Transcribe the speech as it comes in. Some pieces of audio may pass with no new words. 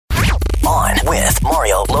On with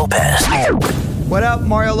Mario Lopez. What up,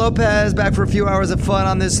 Mario Lopez, back for a few hours of fun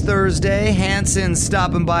on this Thursday. Hanson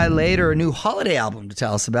stopping by later, a new holiday album to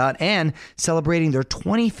tell us about, and celebrating their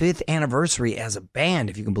 25th anniversary as a band,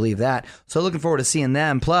 if you can believe that. So looking forward to seeing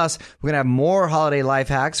them. Plus, we're going to have more holiday life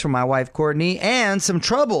hacks from my wife, Courtney, and some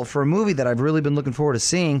trouble for a movie that I've really been looking forward to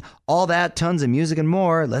seeing. All that, tons of music and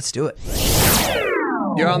more. Let's do it.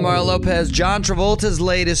 You're on Mario Lopez. John Travolta's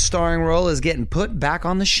latest starring role is getting put back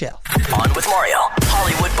on the shelf. On with Mario,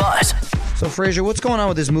 Hollywood Buzz. So, Frazier, what's going on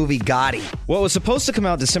with this movie, Gotti? Well, it was supposed to come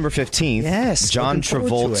out December 15th. Yes. John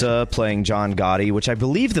Travolta playing John Gotti, which I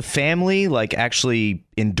believe the family, actually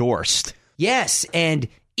endorsed. Yes, and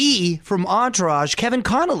E from Entourage, Kevin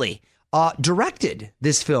Connolly, directed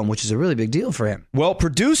this film, which is a really big deal for him. Well,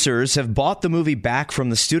 producers have bought the movie back from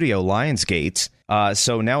the studio, Lionsgate.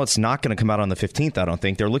 So now it's not going to come out on the 15th, I don't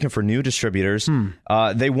think. They're looking for new distributors.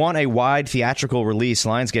 They want a wide theatrical release.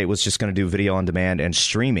 Lionsgate was just going to do video on demand and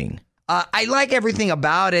streaming. I like everything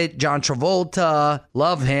about it. John Travolta,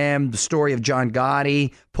 love him. The story of John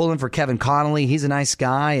Gotti, pulling for Kevin Connolly. He's a nice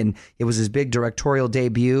guy, and it was his big directorial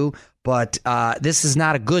debut. But this is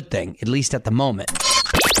not a good thing, at least at the moment.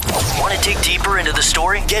 Want to dig deeper into the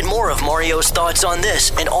story? Get more of Mario's thoughts on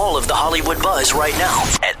this and all of the Hollywood Buzz right now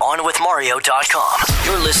at OnWithMario.com.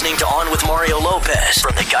 You're listening to On with Mario Lopez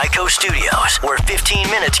from the Geico Studios, where 15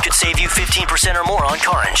 minutes could save you 15% or more on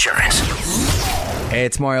car insurance. Hey,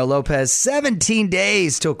 it's Mario Lopez. 17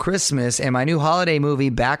 days till Christmas, and my new holiday movie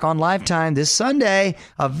back on Lifetime this Sunday.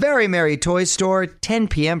 A Very Merry Toy Store, 10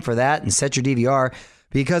 p.m. for that, and set your DVR.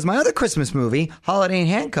 Because my other Christmas movie, Holiday in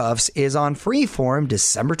Handcuffs, is on Freeform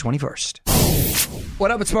December 21st.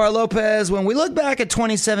 What up, it's Mario Lopez. When we look back at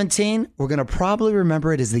 2017, we're going to probably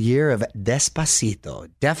remember it as the year of Despacito.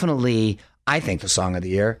 Definitely, I think, the song of the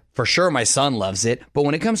year. For sure, my son loves it. But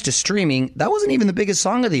when it comes to streaming, that wasn't even the biggest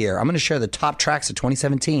song of the year. I'm going to share the top tracks of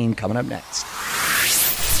 2017 coming up next.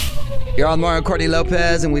 You're on Mario Courtney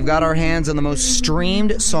Lopez, and we've got our hands on the most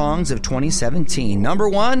streamed songs of 2017. Number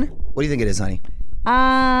one, what do you think it is, honey?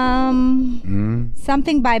 Something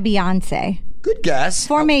by Beyonce. Good guess.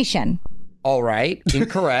 Formation. All right.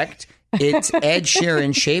 Incorrect. It's Ed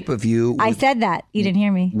Sheeran's Shape of You. I said that. You didn't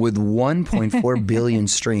hear me. With 1.4 billion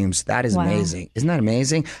streams. That is amazing. Isn't that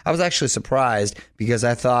amazing? I was actually surprised because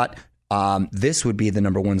I thought this would be the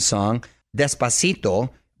number one song,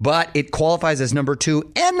 Despacito, but it qualifies as number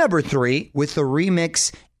two and number three with the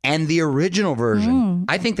remix and the original version.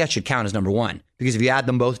 I think that should count as number one because if you add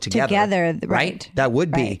them both together, right? That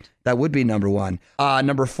would be number one.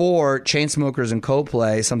 Number four, Chainsmokers and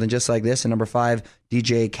Coldplay, Something Just Like This, and number five,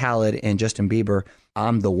 DJ Khaled and Justin Bieber,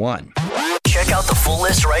 I'm the One. Check out the full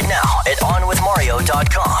list right now at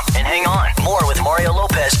OnWithMario.com. And hang on, more with Mario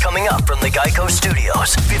Lopez coming up from the Geico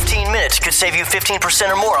Studios. 15 minutes could save you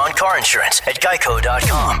 15% or more on car insurance at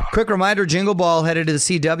Geico.com. Quick reminder, Jingle Ball headed to the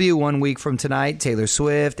CW 1 week from tonight. Taylor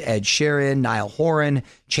Swift, Ed Sheeran, Niall Horan,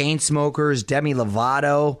 Chainsmokers, Demi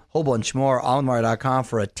Lovato, whole bunch more. OnMario.com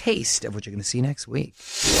for a taste of what you're going to see next week.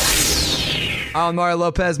 I'm Mario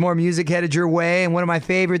Lopez. More music headed your way. And one of my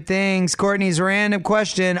favorite things, Courtney's random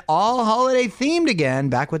question, all holiday themed again.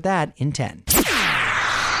 Back with that in 10.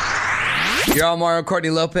 You're all Mario Courtney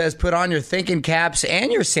Lopez. Put on your thinking caps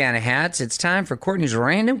and your Santa hats. It's time for Courtney's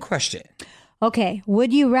random question. Okay.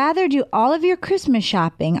 Would you rather do all of your Christmas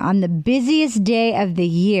shopping on the busiest day of the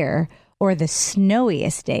year or the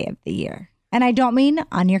snowiest day of the year? And I don't mean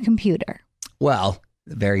on your computer. Well,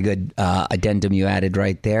 very good addendum you added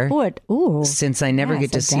right there. What? Ooh. Since I never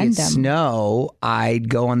get to see it snow, I'd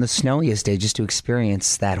go on the snowiest day just to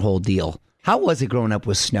experience that whole deal. How was it growing up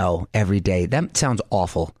with snow every day? That sounds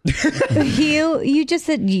awful. You just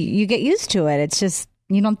said you get used to it. It's just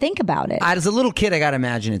you don't think about it. As a little kid, I got to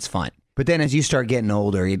imagine it's fun. But then as you start getting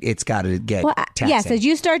older, it's got to get taxing. Yes, as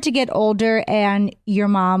you start to get older and your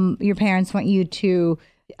parents want you to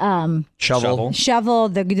shovel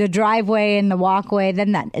the driveway and the walkway,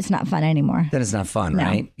 then it's not fun anymore. Then it's not fun,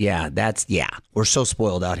 right? Yeah, we're so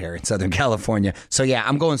spoiled out here in Southern California. So yeah,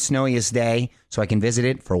 I'm going snowiest day so I can visit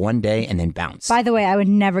it for one day and then bounce. By the way, I would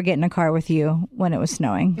never get in a car with you when it was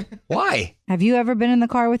snowing. Why? Have you ever been in the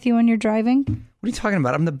car with you when you're driving? What are you talking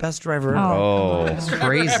about? I'm the best driver ever. Oh, that's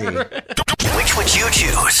crazy. Which would you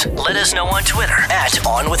choose? Let us know on Twitter at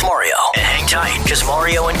OnWithMario. And hang tight, because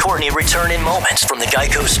Mario and Courtney return in moments from the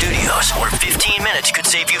Geico Studios, where 15 minutes could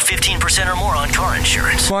save you 15% or more on car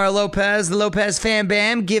insurance. Mario Lopez, the Lopez Fan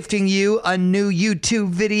Bam, gifting you a new YouTube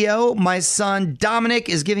video. My son Dominic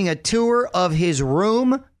is giving a tour of his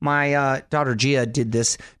room. My daughter Gia did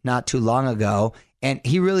this not too long ago, and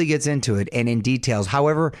he really gets into it and in details.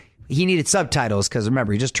 However, he needed subtitles because,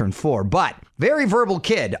 remember, he just turned 4. But very verbal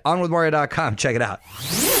kid. OnWithMario.com. Check it out.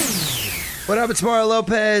 What up, it's Mario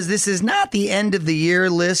Lopez. This is not the end of the year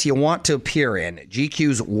list you want to appear in.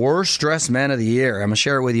 GQ's Worst Dressed Men of the Year. I'm going to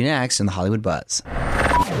share it with you next in the Hollywood Buzz.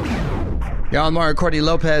 Y'all, I'm Mario Courtney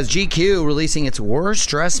Lopez. GQ releasing its Worst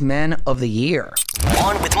Dressed Men of the Year.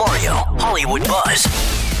 On with Mario, Hollywood Buzz.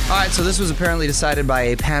 All right, so this was apparently decided by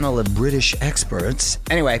a panel of British experts.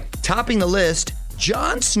 Anyway, topping the list,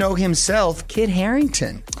 Jon Snow himself, Kit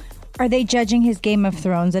Harington. Are they judging his Game of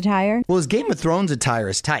Thrones attire? Well, his Game of Thrones attire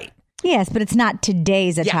is tight. Yes, but it's not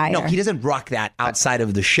today's attire. Yeah, no, he doesn't rock that outside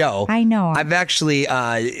of the show. I know. I've actually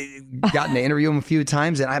gotten to interview him a few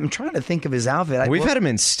times, and I'm trying to think of his outfit. We've had him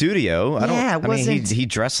in studio. I mean, he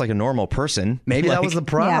dressed like a normal person. Maybe that was the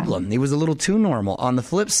problem. Yeah. He was a little too normal. On the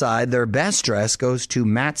flip side, their best dress goes to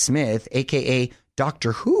Matt Smith, a.k.a.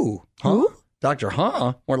 Doctor Who. Who? Dr.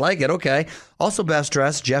 More like it. Okay. Also best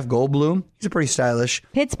dressed, Jeff Goldblum. He's a pretty stylish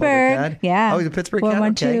Pittsburgh. Yeah. Oh, he's a Pittsburgh cat?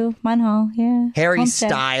 412 Munhall. Yeah. Harry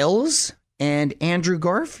Homestead. Styles and Andrew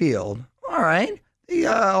Garfield. All right. They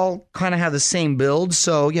all kind of have the same build.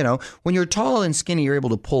 So, when you're tall and skinny, you're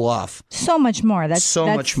able to pull off so much more. That's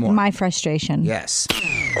much more. My frustration. Yes.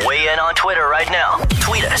 Weigh in on Twitter right now.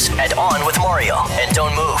 Tweet us at On With Mario. And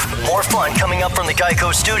don't move. More fun coming up from the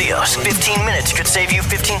Geico Studios. 15 minutes could save you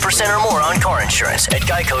 15% or more on car insurance at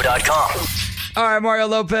geico.com. All right, Mario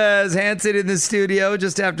Lopez, Hanson in the studio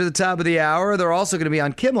just after the top of the hour. They're also going to be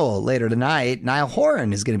on Kimmel later tonight. Niall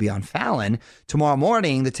Horan is going to be on Fallon. Tomorrow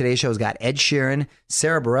morning, the Today Show's got Ed Sheeran,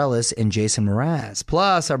 Sarah Bareilles, and Jason Mraz.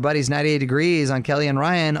 Plus, our buddies 98 Degrees on Kelly and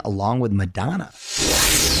Ryan, along with Madonna.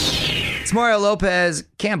 It's Mario Lopez.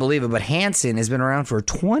 Can't believe it, but Hanson has been around for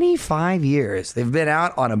 25 years. They've been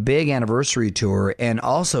out on a big anniversary tour and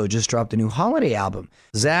also just dropped a new holiday album.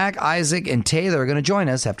 Zach, Isaac, and Taylor are going to join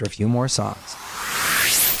us after a few more songs.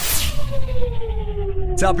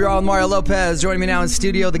 What's up, y'all? Mario Lopez. Joining me now in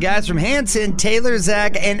studio, the guys from Hanson, Taylor,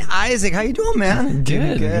 Zach, and Isaac. How you doing, man?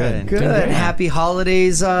 Good. Happy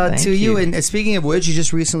holidays to you. And speaking of which, you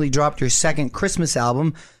just recently dropped your second Christmas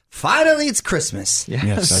album. Finally, it's Christmas.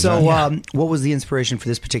 Yes. So, what was the inspiration for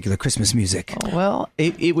this particular Christmas music? Well,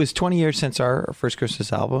 it was 20 years since our first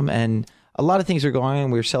Christmas album, and a lot of things are going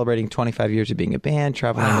on. We were celebrating 25 years of being a band,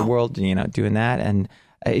 traveling the world, doing that, and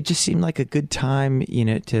it just seemed like a good time,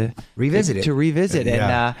 to revisit it.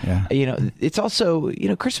 And it's also,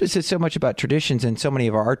 Christmas is so much about traditions, and so many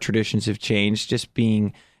of our traditions have changed. Just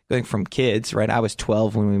going from kids, right? I was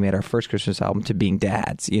 12 when we made our first Christmas album to being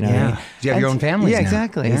dads, You have your own families now. Yeah,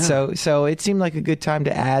 exactly. Yeah. And so it seemed like a good time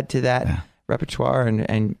to add to that repertoire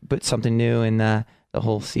and put something new in the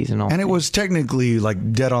whole seasonal. And it was technically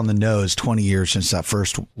like dead on the nose 20 years since that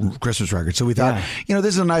first Christmas record. So we thought, this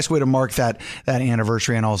is a nice way to mark that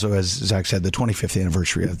anniversary. And also, as Zach said, the 25th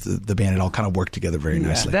anniversary of the band. It all kind of worked together very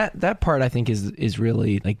nicely. That part I think is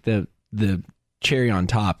really like the cherry on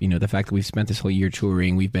top, the fact that we've spent this whole year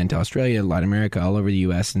touring. We've been to Australia, Latin America, all over the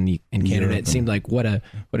U.S. and Canada. It seemed like what a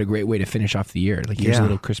great way to finish off the year. Like, here's a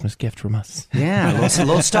little Christmas gift from us. Yeah, a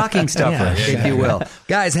little stocking stuffer, if you will.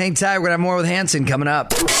 Guys, hang tight. We're going to have more with Hanson coming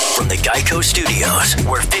up. From the Geico Studios,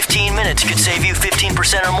 where 15 minutes could save you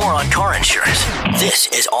 15% or more on car insurance. This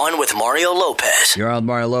is On with Mario Lopez. You're on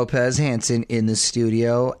Mario Lopez, Hanson in the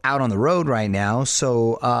studio, out on the road right now.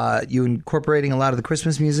 So you incorporating a lot of the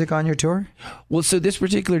Christmas music on your tour? Well, so this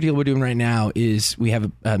particular deal we're doing right now is we have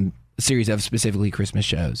a series of specifically Christmas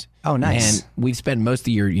shows. Oh, nice. And we've spent most of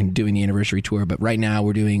the year doing the anniversary tour, but right now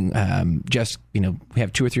we're doing we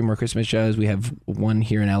have 2 or 3 more Christmas shows. We have one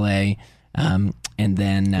here in LA, and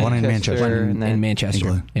then one in Manchester. In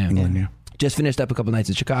Manchester. England, yeah. Just finished up a couple nights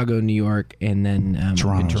in Chicago, New York, and then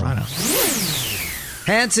Toronto.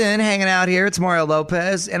 Hanson hanging out here. It's Mario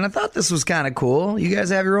Lopez, and I thought this was kind of cool. You guys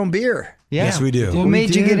have your own beer. Yeah. Yes, we do. What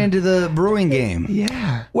made you get into the brewing game?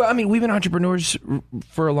 Yeah. Well, I mean, we've been entrepreneurs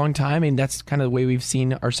for a long time, and that's kind of the way we've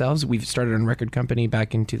seen ourselves. We've started a record company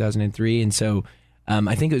back in 2003, and so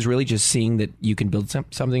I think it was really just seeing that you can build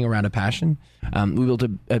something around a passion. We built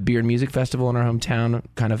a beer and music festival in our hometown,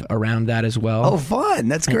 kind of around that as well. Oh, fun!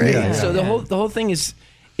 That's great. So the whole thing is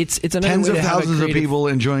it's another tens way of to have thousands a of people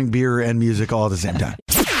enjoying beer and music all at the same time.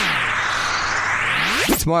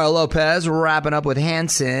 It's Mario Lopez wrapping up with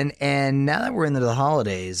Hanson, and now that we're into the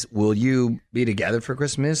holidays, will you be together for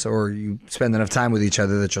Christmas, or you spend enough time with each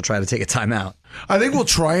other that you'll try to take a time out? I think we'll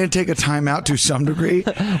try and take a time out to some degree.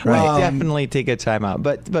 Right, definitely take a time out.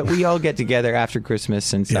 But we all get together after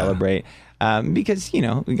Christmas and celebrate because, we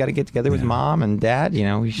got to get together with mom and dad.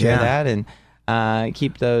 We share that and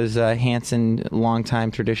keep those Hanson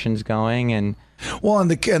longtime traditions going. And Well, and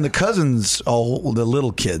the cousins, all the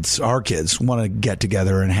little kids, our kids, want to get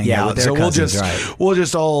together and hang out. with their cousins, right. we'll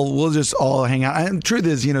just all hang out. And the truth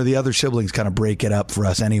is, the other siblings kind of break it up for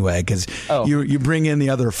us anyway, because you bring in the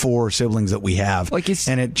other 4 siblings that we have,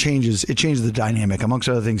 and it changes the dynamic amongst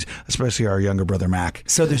other things, especially our younger brother Mac.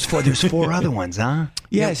 So there's 4 other ones, huh?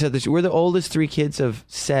 Yeah. So we're the oldest 3 kids of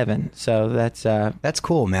 7. So That's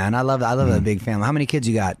cool, man. I love a big family. How many kids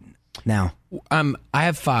you got now? I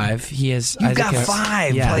have 5. He has. You've Isaac got has,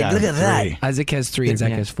 5. Yeah. Like, look at that. 3. Isaac has 3 and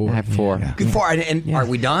Zach has 4. I have 4. Yeah. Good for and are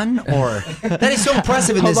we done? Or that is so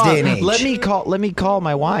impressive in this day and age. Let me call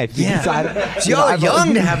my wife. Yeah. So y'all are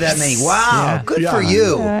young to have that many. Wow. Good for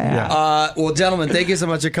you. Well, gentlemen, thank you so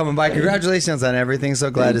much for coming by. Congratulations on everything.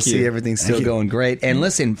 So glad to see everything's still going great. And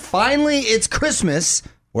listen, finally, it's Christmas.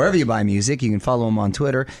 Wherever you buy music, you can follow him on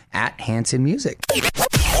Twitter at Hanson Music.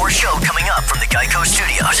 More show coming up from the Geico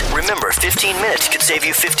Studios. Remember, 15 minutes could save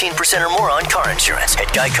you 15% or more on car insurance at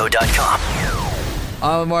geico.com.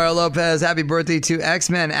 I'm Mario Lopez. Happy birthday to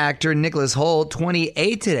X-Men actor Nicholas Hoult,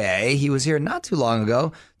 28 today. He was here not too long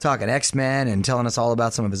ago talking X-Men and telling us all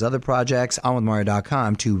about some of his other projects.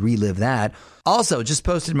 OnWithMario.com to relive that. Also, just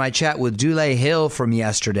posted my chat with Dule Hill from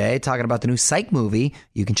yesterday talking about the new Psych movie.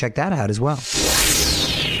 You can check that out as well.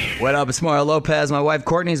 What up? It's Mario Lopez. My wife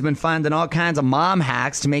Courtney has been finding all kinds of mom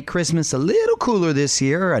hacks to make Christmas a little cooler this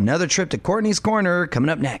year. Another trip to Courtney's Corner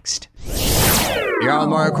coming up next. You're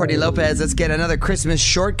on Mario Courtney Lopez. Let's get another Christmas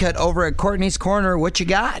shortcut over at Courtney's Corner. What you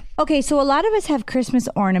got? Okay, so a lot of us have Christmas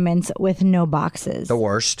ornaments with no boxes. The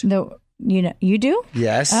worst. You do?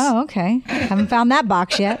 Yes. Oh, okay. Haven't found that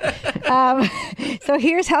box yet. So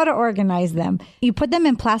here's how to organize them. You put them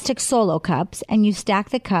in plastic Solo cups and you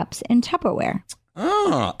stack the cups in Tupperware.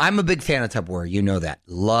 Oh, I'm a big fan of Tupperware. You know that.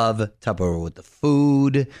 Love Tupperware with the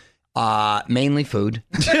food. Mainly food.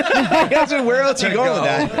 Where else are you going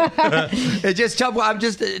with that? It's just Tupperware. I'm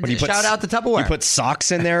just shout out to Tupperware. You put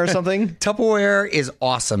socks in there or something? Tupperware is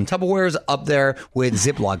awesome. Tupperware is up there with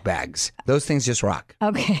Ziploc bags. Those things just rock.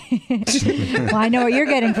 Okay. Well, I know what you're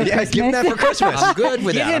getting for Christmas. Give him that for Christmas. I'm good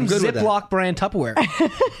with that. I'm good with that. Ziploc brand Tupperware.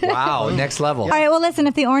 Wow, next level. All right, well, listen,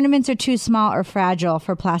 if the ornaments are too small or fragile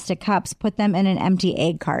for plastic cups, put them in an empty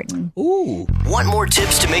egg carton. Ooh. Want more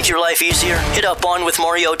tips to make your life easier? Hit up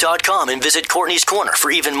OnWithMario.com and visit Courtney's Corner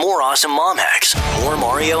for even more awesome mom hacks. More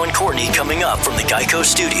Mario and Courtney coming up from the Geico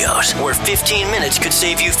Studios, where 15 minutes could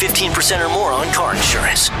save you 15% or more on car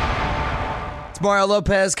insurance. It's Mario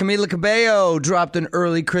Lopez. Camila Cabello dropped an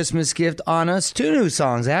early Christmas gift on us. 2 new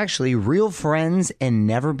songs, actually. Real Friends and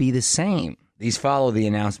Never Be the Same. These follow the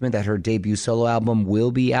announcement that her debut solo album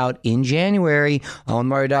will be out in January. On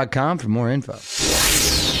Mario.com for more info.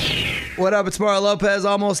 What up? It's Mario Lopez.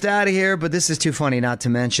 Almost out of here, but this is too funny not to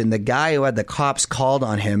mention the guy who had the cops called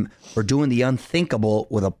on him for doing the unthinkable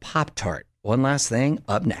with a Pop Tart. One last thing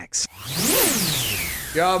up next.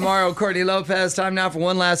 Yo, Mario Courtney Lopez. Time now for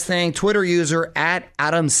one last thing. Twitter user at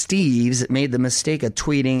Adam Steves made the mistake of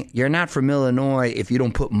tweeting, "You're not from Illinois if you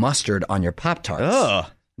don't put mustard on your Pop Tarts." Ugh.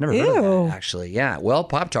 Never heard of that, actually. Yeah. Well,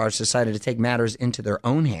 Pop-Tarts decided to take matters into their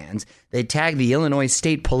own hands. They tagged the Illinois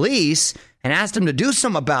State Police and asked them to do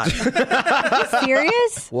something about it. Are you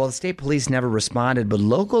serious? Well, the state police never responded, but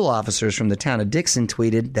local officers from the town of Dixon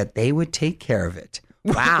tweeted that they would take care of it.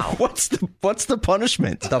 Wow. What's the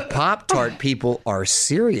punishment? The Pop-Tart people are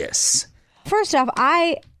serious. First off,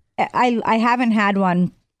 I haven't had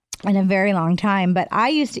one in a very long time, but I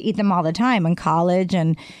used to eat them all the time in college,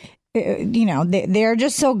 and they're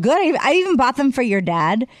just so good. I even bought them for your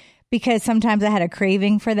dad because sometimes I had a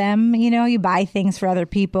craving for them. You buy things for other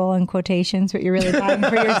people in quotations, but you're really buying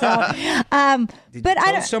for yourself. Did but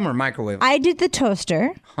you toast them or microwave? I did the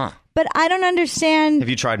toaster. Huh. But I don't understand. Have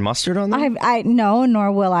you tried mustard on them? No,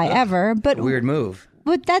 nor will I ever. But weird move.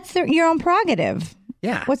 But that's your own prerogative.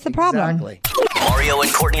 Yeah. What's the problem? Exactly. Mario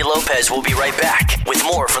and Courtney Lopez will be right back with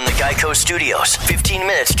more from the Geico Studios. 15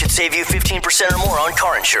 minutes could save you 15% or more on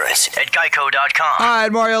car insurance at geico.com. All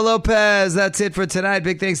right, Mario Lopez. That's it for tonight.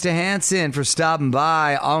 Big thanks to Hanson for stopping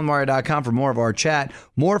by. On Mario.com for more of our chat.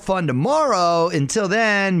 More fun tomorrow. Until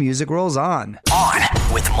then, music rolls on. On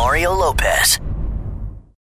with Mario Lopez.